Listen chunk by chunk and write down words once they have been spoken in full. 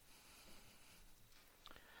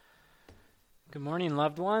Good morning,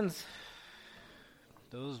 loved ones.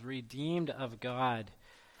 Those redeemed of God.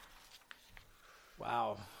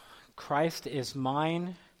 Wow. Christ is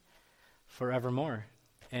mine forevermore,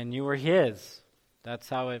 and you are his. That's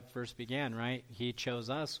how it first began, right? He chose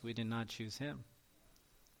us. We did not choose him.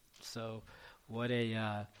 So what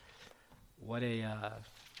a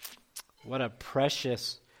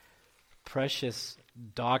precious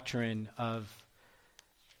doctrine of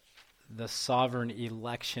the sovereign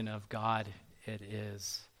election of God it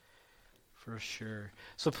is, for sure.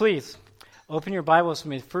 So please, open your Bibles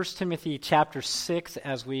with me, 1 Timothy chapter 6,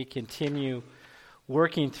 as we continue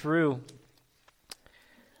working through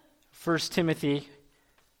 1 Timothy.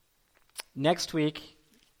 Next week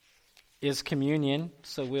is communion,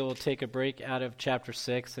 so we will take a break out of chapter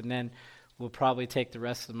 6, and then we'll probably take the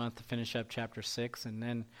rest of the month to finish up chapter 6, and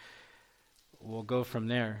then we'll go from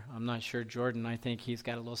there. I'm not sure. Jordan, I think he's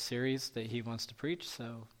got a little series that he wants to preach,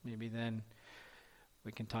 so maybe then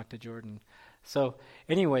we can talk to Jordan. So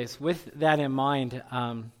anyways, with that in mind,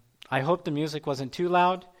 I hope the music wasn't too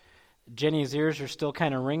loud. Jenny's ears are still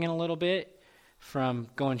kind of ringing a little bit from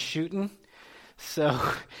going shooting. So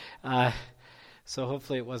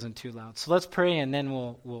hopefully it wasn't too loud. So let's pray, and then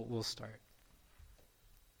we'll start.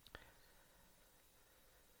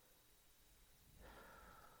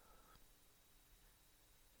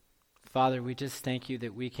 Father, we just thank you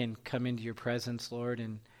that we can come into your presence, Lord,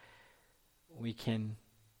 and we can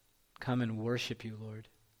come and worship you, Lord.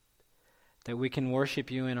 That we can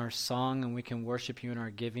worship you in our song, and we can worship you in our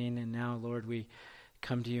giving. And now, Lord, we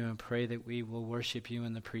come to you and pray that we will worship you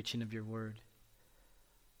in the preaching of your word.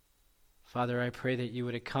 Father, I pray that you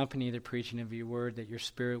would accompany the preaching of your word, that your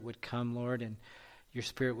Spirit would come, Lord, and your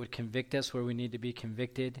Spirit would convict us where we need to be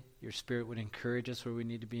convicted. Your Spirit would encourage us where we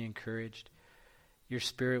need to be encouraged. Your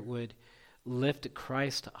Spirit would lift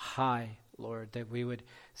Christ high, Lord, that we would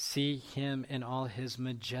see him in all his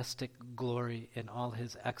majestic glory and all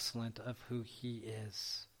his excellence of who he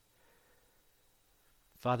is.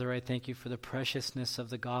 Father, I thank you for the preciousness of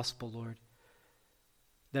the gospel, Lord,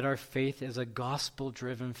 that our faith is a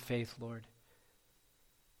gospel-driven faith, Lord.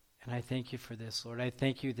 And I thank you for this, Lord. I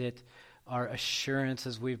thank you that our assurance,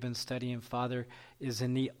 as we've been studying, Father, is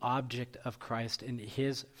in the object of Christ, in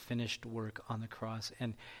his finished work on the cross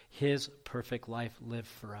and his perfect life lived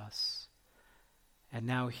for us. And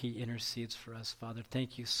now he intercedes for us, Father.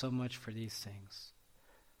 Thank you so much for these things.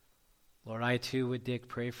 Lord, I too would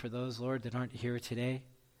pray for those, Lord, that aren't here today.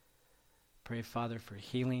 Pray, Father, for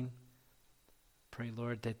healing. Pray,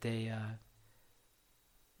 Lord, that their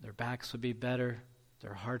backs would be better,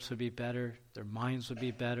 their hearts would be better, their minds would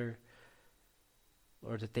be better.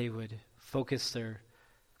 Lord, that they would focus their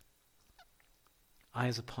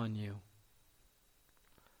eyes upon you.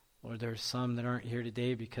 Lord, there are some that aren't here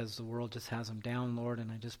today because the world just has them down, Lord,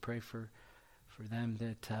 and I just pray for them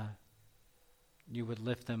that you would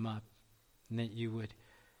lift them up and that you would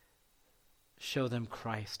show them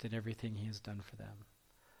Christ and everything he has done for them.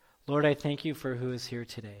 Lord, I thank you for who is here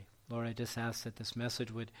today. Lord, I just ask that this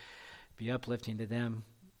message would be uplifting to them.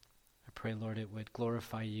 I pray, Lord, it would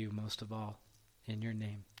glorify you most of all. In your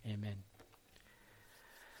name, amen.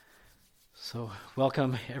 So,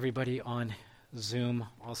 welcome everybody on Zoom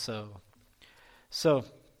also. So,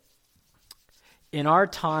 in our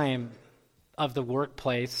time of the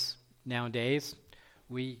workplace nowadays,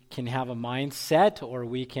 we can have a mindset, or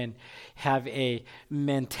we can have a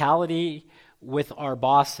mentality with our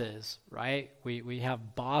bosses, right? We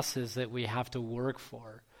have bosses that we have to work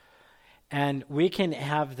for. And we can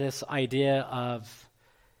have this idea of,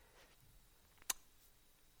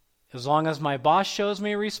 as long as my boss shows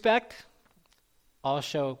me respect, I'll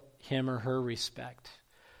show him or her respect.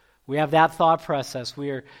 We have that thought process.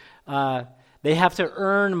 They have to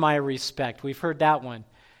earn my respect. We've heard that one.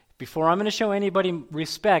 Before I'm going to show anybody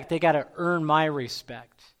respect, they got to earn my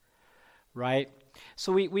respect, right?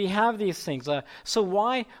 So we have these things. So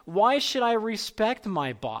why should I respect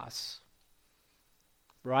my boss,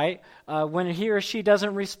 right? When he or she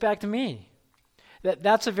doesn't respect me?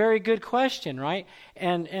 That's a very good question, right?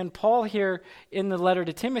 And Paul here in the letter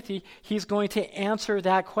to Timothy, he's going to answer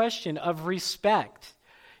that question of respect.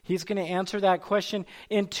 He's going to answer that question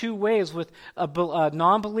in two ways, with a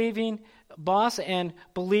non-believing boss and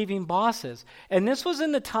believing bosses. And this was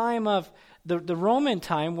in the time of the Roman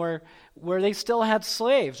time where they still had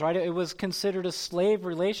slaves, right? It was considered a slave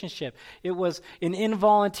relationship. It was an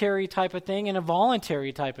involuntary type of thing and a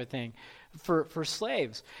voluntary type of thing for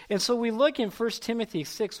slaves. And so we look in 1 Timothy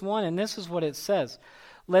 6:1, and this is what it says.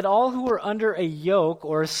 Let all who are under a yoke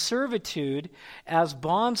or a servitude as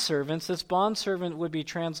bondservants, this bondservant would be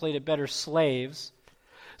translated better slaves,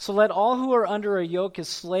 So let all who are under a yoke as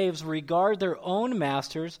slaves regard their own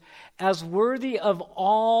masters as worthy of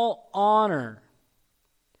all honor,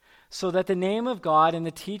 so that the name of God and the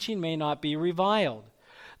teaching may not be reviled.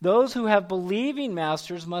 Those who have believing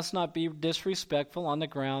masters must not be disrespectful on the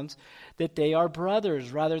grounds that they are brothers.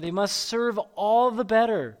 Rather, they must serve all the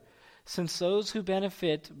better, since those who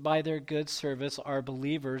benefit by their good service are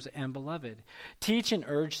believers and beloved. Teach and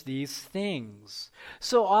urge these things.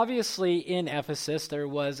 So obviously in Ephesus there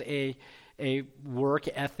was a work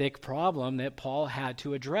ethic problem that Paul had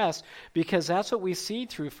to address, because that's what we see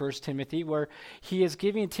through 1 Timothy, where he is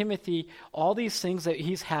giving Timothy all these things that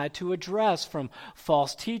he's had to address, from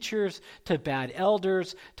false teachers to bad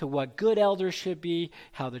elders to what good elders should be,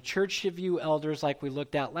 how the church should view elders like we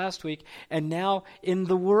looked at last week, and now in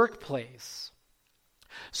the workplace.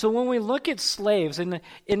 So when we look at slaves in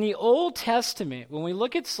the Old Testament,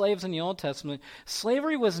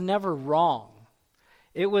 slavery was never wrong.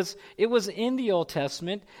 It was in the Old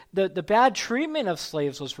Testament. The bad treatment of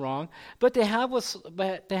slaves was wrong, but to have a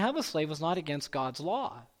slave was not against God's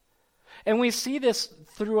law. And we see this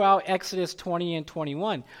throughout Exodus 20 and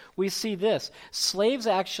 21. We see this. Slaves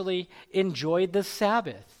actually enjoyed the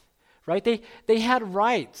Sabbath, right? They had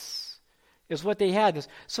rights, is what they had.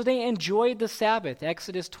 So they enjoyed the Sabbath,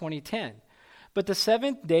 Exodus 20:10. But the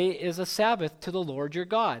seventh day is a Sabbath to the Lord your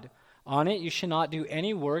God. On it you shall not do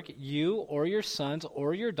any work, you or your sons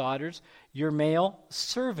or your daughters, your male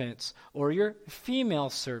servants or your female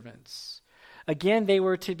servants. Again, they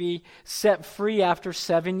were to be set free after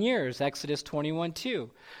 7 years, Exodus 21:2.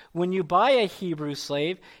 When you buy a Hebrew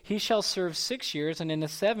slave, he shall serve 6 years, and in the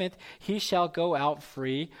 7th he shall go out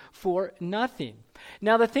free for nothing.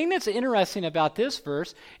 Now, the thing that's interesting about this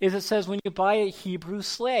verse is it says when you buy a Hebrew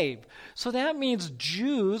slave. So that means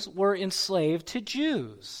Jews were enslaved to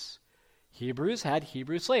Jews. Hebrews had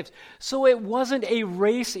Hebrew slaves. So it wasn't a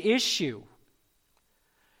race issue.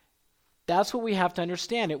 That's what we have to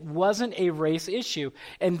understand. It wasn't a race issue.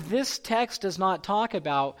 And this text does not talk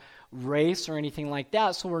about race or anything like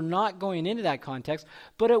that, so we're not going into that context.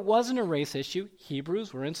 But it wasn't a race issue.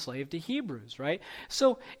 Hebrews were enslaved to Hebrews, right?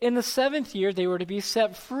 So in the 7th year, they were to be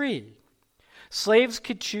set free. Slaves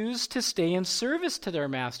could choose to stay in service to their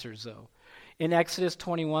masters, though, in Exodus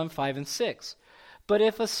 21:5 and 6. But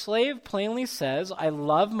if a slave plainly says, I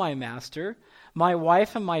love my master, my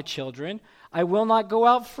wife and my children, I will not go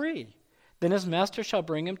out free, then his master shall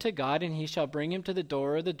bring him to God, and he shall bring him to the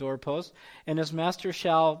door or the doorpost, and his master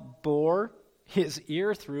shall bore his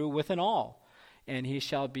ear through with an awl, and he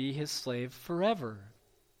shall be his slave forever.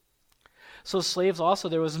 So slaves also,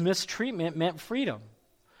 there was mistreatment meant freedom.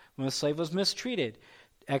 When a slave was mistreated,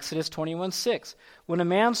 Exodus 21:6. When a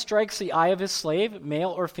man strikes the eye of his slave,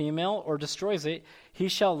 male or female, or destroys it, he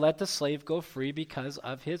shall let the slave go free because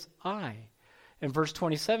of his eye. And verse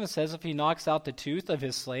 27 says, if he knocks out the tooth of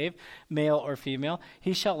his slave, male or female,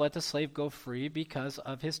 he shall let the slave go free because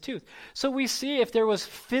of his tooth. So we see if there was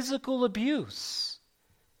physical abuse,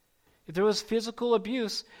 the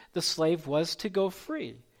slave was to go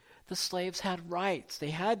free. The slaves had rights.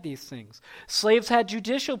 They had these things. Slaves had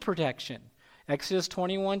judicial protection. Exodus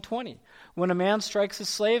 21:20. When a man strikes a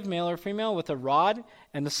slave, male or female, with a rod,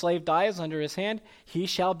 and the slave dies under his hand, he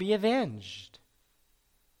shall be avenged.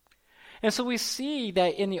 And so we see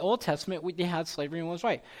that in the Old Testament, they had slavery and was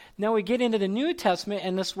right. Now we get into the New Testament,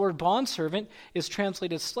 and this word bondservant is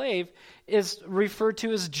translated slave, is referred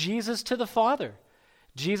to as Jesus to the Father.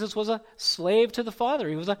 Jesus was a slave to the Father.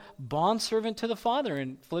 He was a bondservant to the Father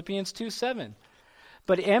in Philippians 2:7.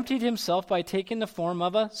 But emptied himself by taking the form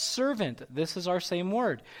of a servant. This is our same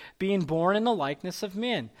word. Being born in the likeness of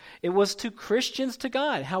men. It was to Christians to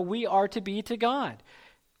God, how we are to be to God.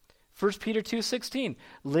 1 Peter 2:16.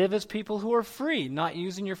 Live as people who are free, not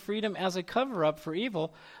using your freedom as a cover-up for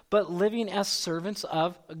evil, but living as servants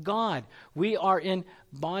of God. We are in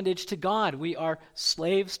bondage to God. We are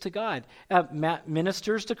slaves to God.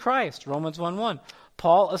 Ministers to Christ, Romans 1:1.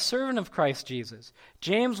 Paul, a servant of Christ Jesus.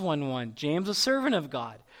 James 1:1, James, a servant of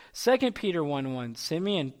God. 2 Peter 1:1,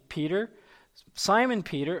 Simon Peter,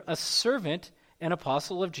 a servant and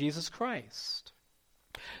apostle of Jesus Christ.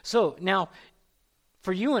 So now,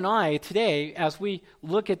 for you and I today, as we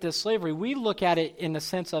look at this slavery, we look at it in the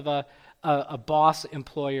sense of a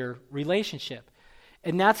boss-employer relationship.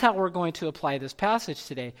 And that's how we're going to apply this passage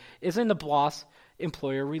today, is in the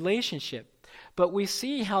boss-employer relationship. But we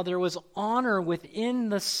see how there was honor within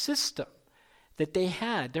the system that they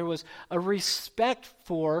had. There was a respect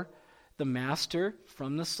for the master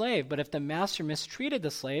from the slave. But if the master mistreated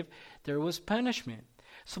the slave, there was punishment.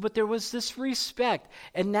 But there was this respect,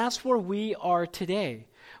 and that's where we are today.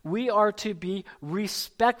 We are to be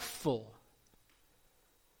respectful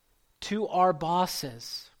to our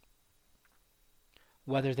bosses,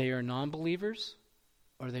 whether they are non-believers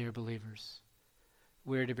or they are believers.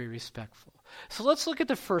 We're to be respectful. So let's look at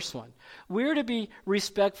the first one. We're to be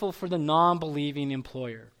respectful for the non-believing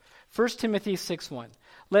employer. 1 Timothy 6:1.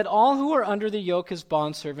 Let all who are under the yoke as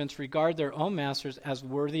bondservants regard their own masters as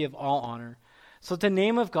worthy of all honor, so that the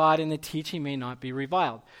name of God and the teaching may not be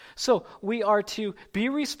reviled. So we are to be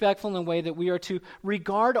respectful in a way that we are to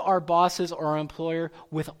regard our bosses or our employer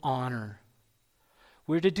with honor.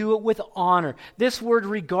 We're to do it with honor. This word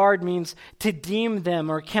regard means to deem them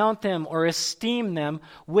or count them or esteem them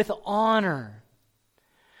with honor.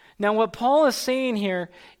 Now what Paul is saying here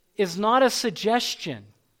is not a suggestion.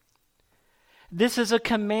 This is a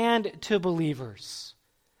command to believers.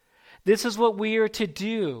 This is what we are to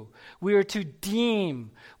do. We are to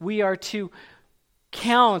deem. We are to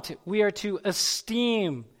count. We are to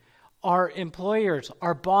esteem our employers,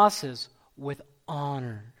 our bosses with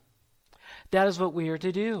honor. That is what we are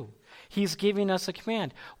to do. He's giving us a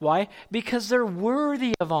command. Why? Because they're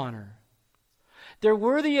worthy of honor. They're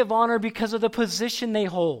worthy of honor because of the position they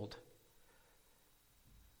hold.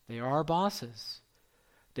 They are our bosses.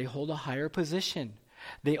 They hold a higher position.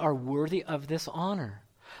 They are worthy of this honor.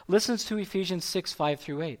 Listen to Ephesians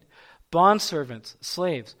 6:5-8. Bondservants,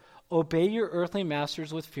 slaves, obey your earthly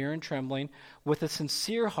masters with fear and trembling, with a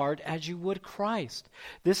sincere heart as you would Christ.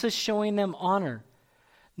 This is showing them honor,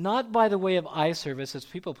 not by the way of eye service as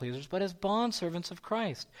people pleasers, but as bondservants of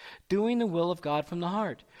Christ, doing the will of God from the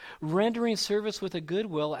heart, rendering service with a good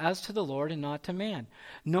will as to the Lord and not to man,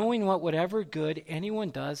 knowing whatever good anyone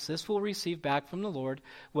does, this will receive back from the Lord,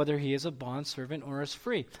 whether he is a bondservant or is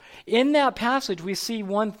free. In that passage, we see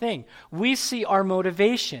one thing. We see our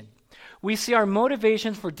motivation. We see our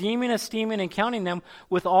motivations for deeming, esteeming, and counting them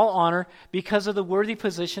with all honor because of the worthy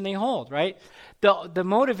position they hold, right? The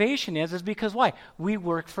motivation is because why? We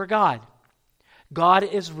work for God. God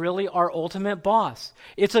is really our ultimate boss.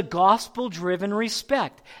 It's a gospel-driven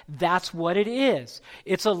respect. That's what it is.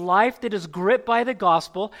 It's a life that is gripped by the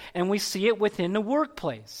gospel, and we see it within the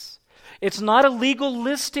workplace. It's not a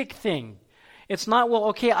legalistic thing. It's not, well,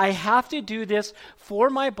 okay, I have to do this for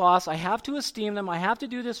my boss. I have to esteem them. I have to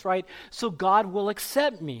do this right so God will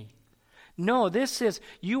accept me. No, this is,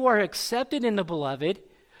 you are accepted in the beloved.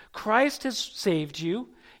 Christ has saved you.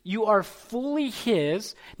 You are fully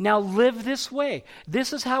his. Now live this way.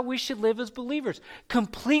 This is how we should live as believers.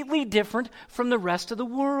 Completely different from the rest of the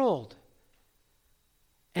world.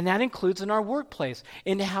 And that includes in our workplace,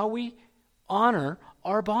 in how we honor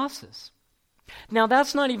our bosses. Now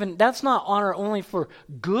that's not honor only for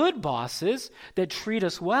good bosses that treat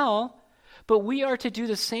us well, but we are to do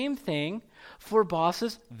the same thing for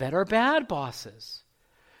bosses that are bad bosses.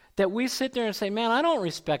 That we sit there and say, man, I don't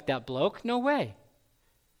respect that bloke. No way.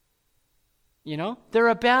 You know, they're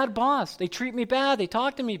a bad boss. They treat me bad. They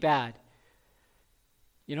talk to me bad.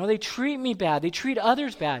 You know, they treat me bad. They treat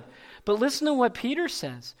others bad. But listen to what Peter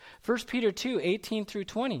says. 1 Peter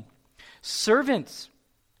 2:18-20. Servants,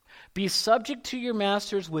 be subject to your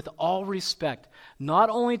masters with all respect, not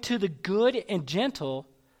only to the good and gentle,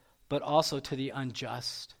 but also to the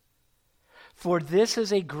unjust. For this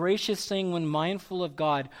is a gracious thing when mindful of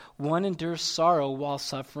God, one endures sorrow while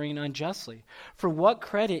suffering unjustly. For what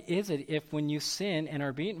credit is it if when you sin and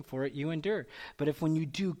are beaten for it, you endure? But if when you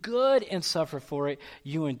do good and suffer for it,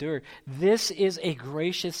 you endure. This is a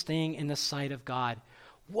gracious thing in the sight of God.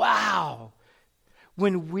 Wow!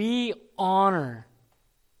 When we honor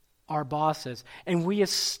our bosses, and we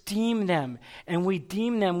esteem them, and we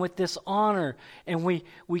deem them with this honor, and we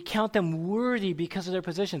count them worthy because of their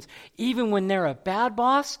positions. Even when they're a bad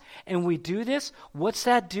boss, and we do this, what's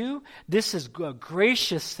that do? This is a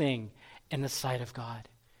gracious thing in the sight of God.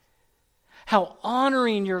 How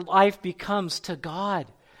honoring your life becomes to God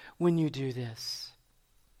when you do this.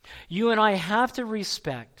 You and I have to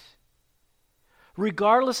respect,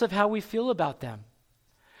 regardless of how we feel about them.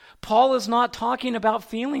 Paul is not talking about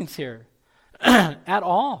feelings here at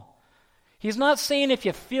all. He's not saying if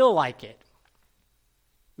you feel like it.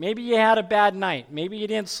 Maybe you had a bad night. Maybe you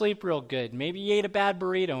didn't sleep real good. Maybe you ate a bad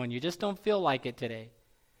burrito and you just don't feel like it today.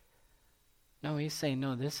 No, he's saying,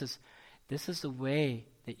 no, this is the way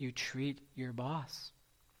that you treat your boss.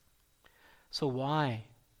 So why?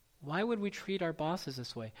 Why would we treat our bosses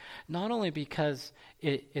this way? Not only because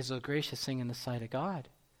it is a gracious thing in the sight of God,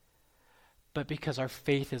 but because our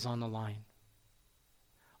faith is on the line.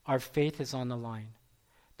 Our faith is on the line.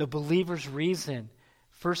 The believer's reason,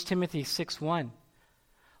 1 Timothy 6:1.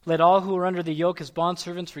 Let all who are under the yoke as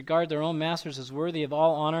bondservants regard their own masters as worthy of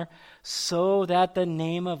all honor, so that the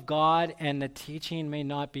name of God and the teaching may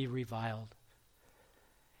not be reviled.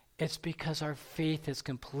 It's because our faith is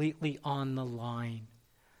completely on the line.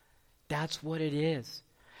 That's what it is.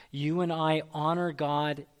 You and I honor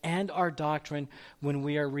God and our doctrine when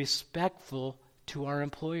we are respectful to our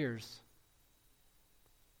employers.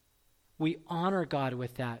 We honor God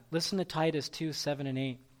with that. Listen to Titus 2, 7 and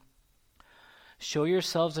 8. Show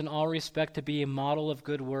yourselves in all respect to be a model of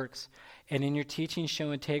good works, and in your teaching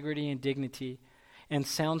show integrity and dignity, and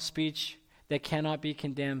sound speech that cannot be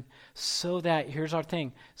condemned, so that, here's our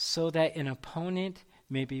thing, so that an opponent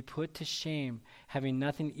may be put to shame, having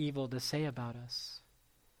nothing evil to say about us.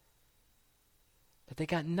 That they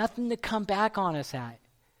got nothing to come back on us at.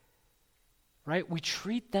 Right? We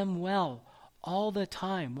treat them well all the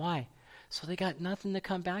time. Why? So they got nothing to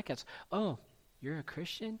come back at us. Oh, you're a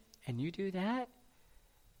Christian and you do that?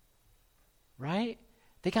 Right?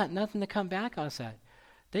 They got nothing to come back on us at.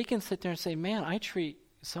 They can sit there and say, man, I treat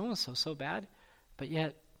so-and-so so bad, but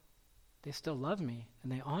yet they still love me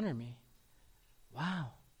and they honor me. Wow.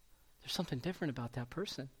 There's something different about that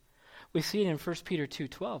person. We see it in 1 Peter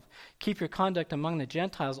 2:12. Keep your conduct among the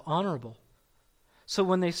Gentiles honorable. So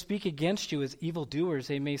when they speak against you as evildoers,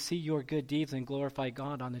 they may see your good deeds and glorify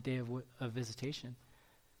God on the day of visitation.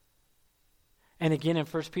 And again in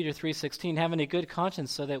 1 Peter 3:16, having a good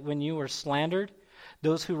conscience so that when you are slandered,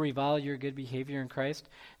 those who revile your good behavior in Christ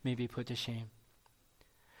may be put to shame.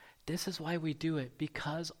 This is why we do it,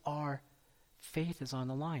 because our faith is on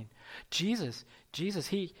the line. Jesus,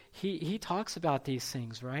 he talks about these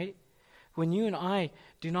things, right? When you and I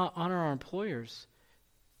do not honor our employers,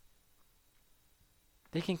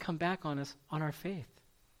 they can come back on us on our faith.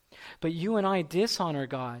 But you and I dishonor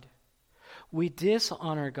God. We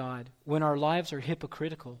dishonor God when our lives are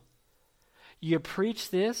hypocritical. You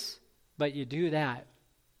preach this, but you do that.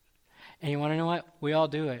 And you want to know what? We all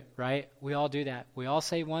do it, right? We all do that. We all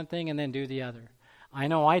say one thing and then do the other. I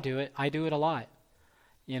know I do it. I do it a lot.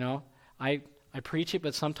 You know, I preach it,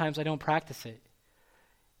 but sometimes I don't practice it.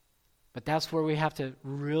 But that's where we have to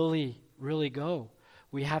really, really go.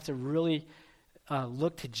 We have to really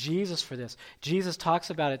look to Jesus for this. Jesus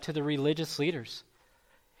talks about it to the religious leaders.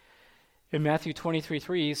 In Matthew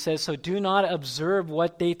 23:3, he says, so do not observe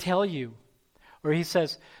what they tell you. Or he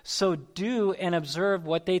says, so do and observe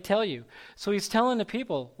what they tell you. So he's telling the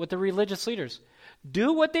people, with the religious leaders,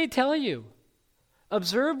 do what they tell you.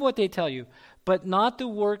 Observe what they tell you, but not the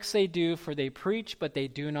works they do, for they preach, but they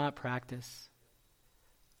do not practice.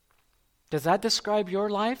 Does that describe your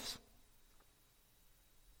life?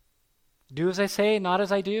 Do as I say, not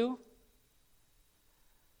as I do?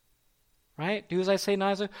 Right? Do as I say,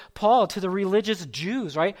 not as I do. Paul to the religious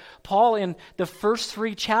Jews, right? Paul in the first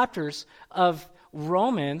 3 chapters of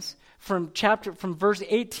Romans, from verse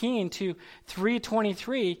 18 to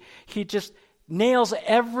 3:23, he just nails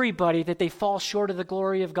everybody that they fall short of the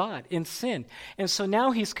glory of God in sin. And so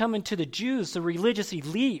now he's coming to the Jews, the religious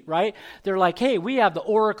elite, right? They're like, hey, we have the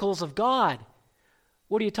oracles of God.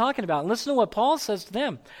 What are you talking about? And listen to what Paul says to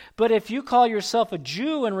them. But if you call yourself a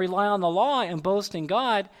Jew and rely on the law and boast in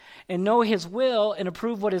God and know his will and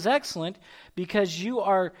approve what is excellent, because you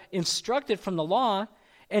are instructed from the law,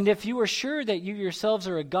 and if you are sure that you yourselves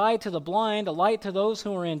are a guide to the blind, a light to those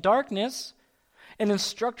who are in darkness, an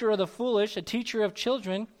instructor of the foolish, a teacher of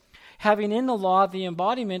children, having in the law the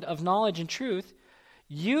embodiment of knowledge and truth,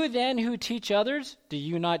 you then who teach others, do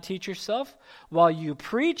you not teach yourself? While you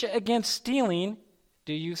preach against stealing,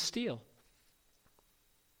 do you steal?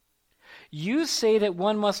 You say that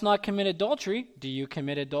one must not commit adultery. Do you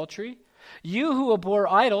commit adultery? You who abhor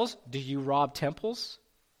idols, do you rob temples?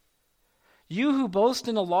 You who boast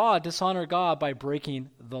in the law dishonor God by breaking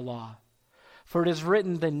the law. For it is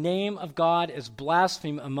written, the name of God is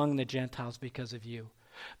blasphemed among the Gentiles because of you.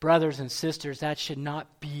 Brothers and sisters, that should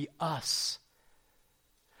not be us.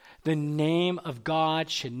 The name of God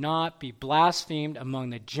should not be blasphemed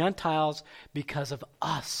among the Gentiles because of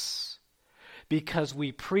us. Because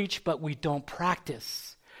we preach, but we don't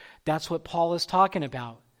practice. That's what Paul is talking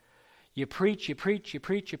about. You preach,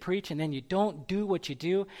 and then you don't do what you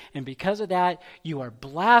do, and because of that, you are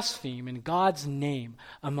blaspheming God's name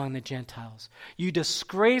among the Gentiles. You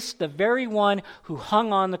disgrace the very one who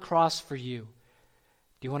hung on the cross for you.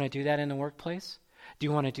 Do you want to do that in the workplace? Do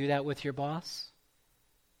you want to do that with your boss?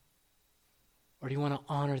 Or do you want to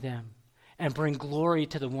honor them and bring glory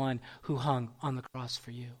to the one who hung on the cross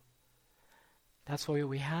for you? That's what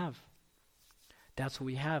we have. That's what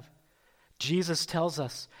we have. Jesus tells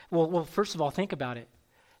us, well, first of all, think about it.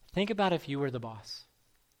 Think about if you were the boss,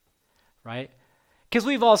 right? Because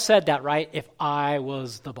we've all said that, right? If I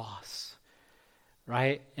was the boss,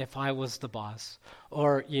 right? If I was the boss.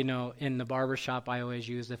 Or, in the barbershop, I always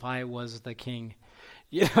use if I was the king.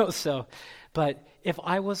 So But if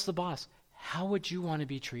I was the boss, how would you want to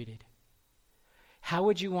be treated? How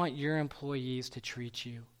would you want your employees to treat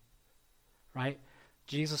you? Right?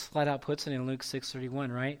 Jesus flat out puts it in Luke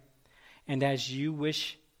 6:31, right? And as you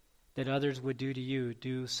wish that others would do to you,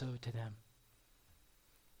 do so to them.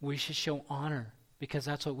 We should show honor because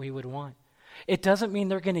that's what we would want. It doesn't mean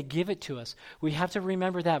they're going to give it to us. We have to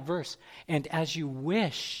remember that verse. And as you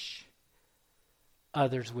wish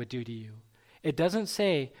others would do to you. It doesn't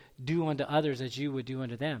say, do unto others as you would do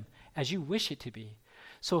unto them, as you wish it to be.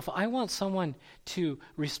 So if I want someone to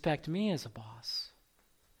respect me as a boss,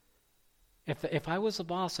 if I was a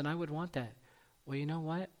boss and I would want that, well, you know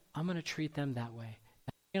what? I'm going to treat them that way.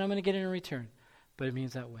 And I'm going to get it in return, but it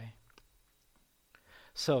means that way.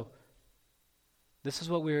 So, this is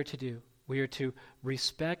what we are to do. We are to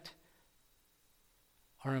respect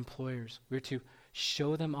our employers. We are to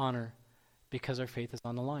show them honor because our faith is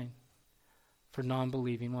on the line for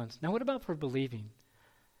non-believing ones. Now, what about for believing?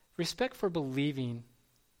 Respect for believing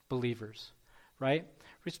believers, right?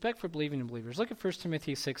 Respect for believing believers. Look at 1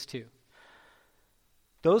 Timothy 6:2.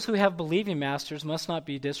 Those who have believing masters must not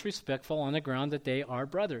be disrespectful on the ground that they are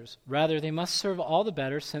brothers. Rather, they must serve all the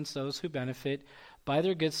better, since those who benefit by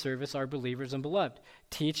their good service are believers and beloved.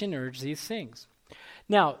 Teach and urge these things.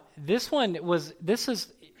 Now, this was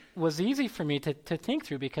easy for me to think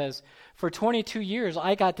through because for 22 years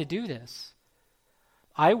I got to do this.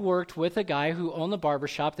 I worked with a guy who owned a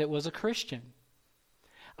barbershop that was a Christian.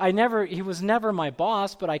 He was never my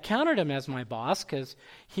boss, but I counted him as my boss because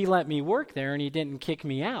he let me work there and he didn't kick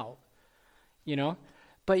me out,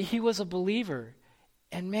 But he was a believer.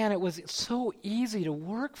 And man, it was so easy to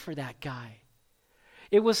work for that guy.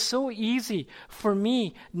 It was so easy for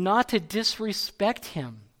me not to disrespect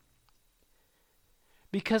him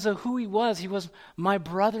because of who he was. He was my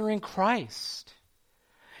brother in Christ.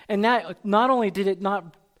 And that not only did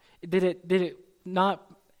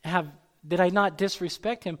I not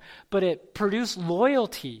disrespect him, but it produced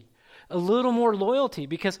loyalty, a little more loyalty,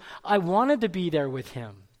 because I wanted to be there with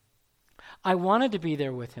him.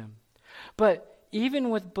 But even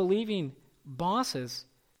with believing bosses,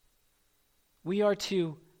 we are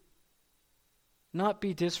to not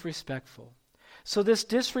be disrespectful. So this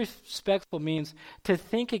disrespectful means to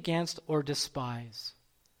think against or despise.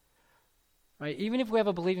 Right? Even if we have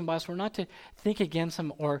a believing boss, we're not to think against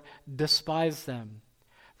them or despise them.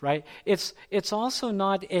 Right? It's also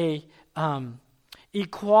not a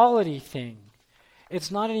equality thing.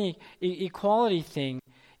 It's not any equality thing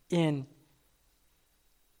in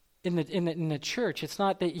the church. It's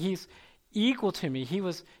not that he's equal to me. He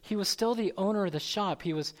was still the owner of the shop.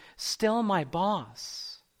 He was still my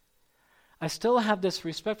boss. I still have this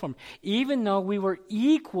respect for him. Even though we were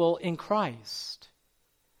equal in Christ,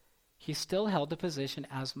 he still held the position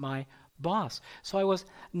as my boss. So I was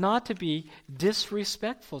not to be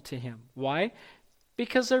disrespectful to him. Why?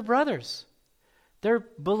 Because they're brothers. They're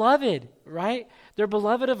beloved, right? They're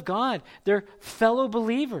beloved of God. They're fellow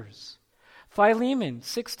believers. Philemon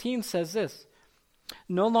 16 says this.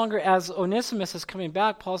 No longer as Onesimus is coming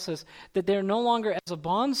back, Paul says that they're no longer as a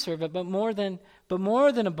bondservant, but more than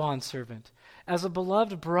a bondservant, as a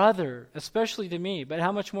beloved brother, especially to me, but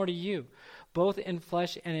how much more to you, both in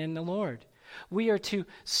flesh and in the Lord. We are to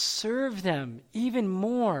serve them even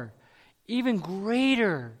more, even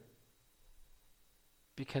greater,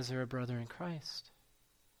 because they're a brother in Christ.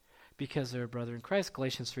 Because they're a brother in Christ.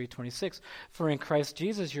 Galatians 3:26. For in Christ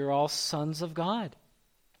Jesus you're all sons of God,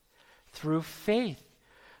 through faith.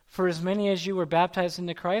 For as many as you were baptized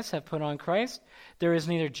into Christ have put on Christ. There is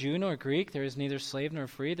neither Jew nor Greek, there is neither slave nor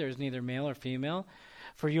free, there is neither male or female.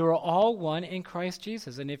 For you are all one in Christ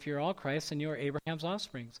Jesus. And if you're all Christ, then you are Abraham's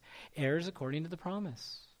offsprings, heirs according to the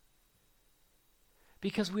promise.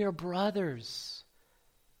 Because we are brothers.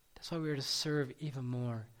 That's why we are to serve even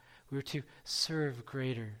more. We are to serve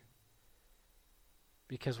greater.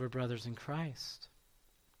 Because we're brothers in Christ.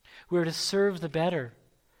 We are to serve the better.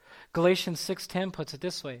 Galatians 6:10 puts it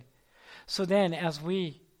this way. So then, as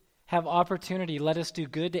we have opportunity, let us do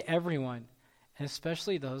good to everyone, and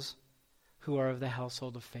especially those who are of the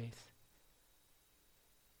household of faith.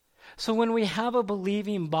 So when we have a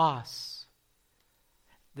believing boss,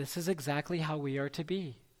 this is exactly how we are to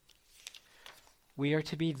be. We are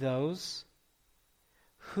to be those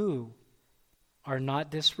who are not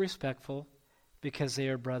disrespectful because they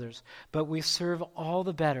are brothers, but we serve all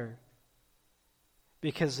the better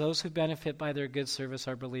because those who benefit by their good service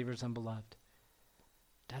are believers and beloved.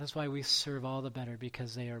 That is why we serve all the better,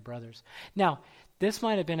 because they are brothers. Now, this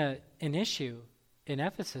might have been an issue in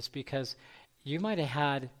Ephesus because you might have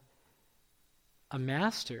had a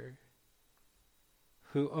master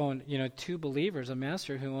who owned, two believers, a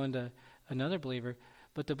master who owned a another believer,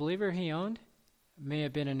 but the believer he owned may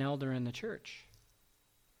have been an elder in the church.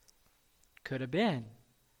 Could have been.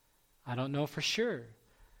 I don't know for sure.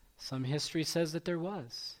 Some history says that there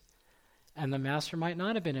was. And the master might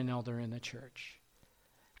not have been an elder in the church,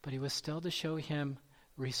 but he was still to show him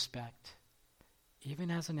respect.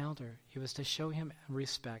 Even as an elder, he was to show him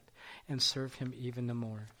respect and serve him even the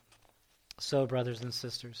more. So, brothers and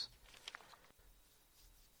sisters,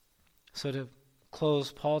 so to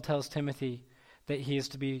close, Paul tells Timothy that he is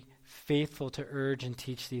to be faithful to urge and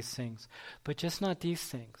teach these things. But just not these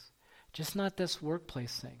things, just not this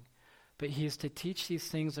workplace thing, but he is to teach these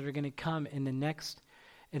things that are going to come in the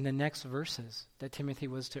next verses that Timothy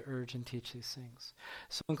was to urge and teach these things.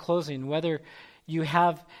 So in closing, whether you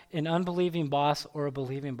have an unbelieving boss or a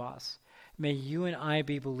believing boss, may you and I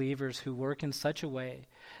be believers who work in such a way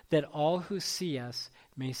that all who see us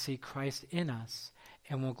may see Christ in us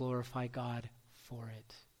and will glorify God for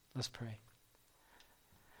it. Let's pray.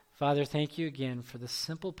 Father, thank you again for the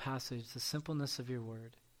simple passage, the simpleness of your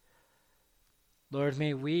word. Lord,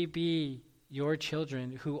 may we be your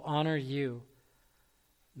children who honor you,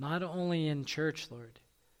 not only in church, Lord,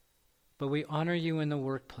 but we honor you in the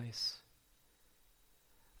workplace.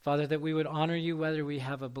 Father, that we would honor you whether we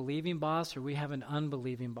have a believing boss or we have an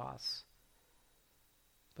unbelieving boss,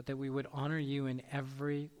 but that we would honor you in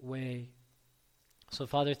every way. So,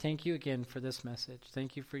 Father, thank you again for this message.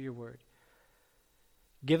 Thank you for your word.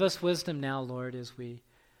 Give us wisdom now, Lord, as we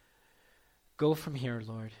go from here,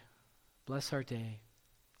 Lord. Bless our day.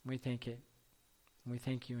 We thank it. We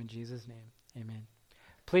thank you in Jesus' name. Amen.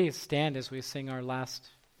 Please stand as we sing our last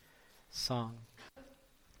song.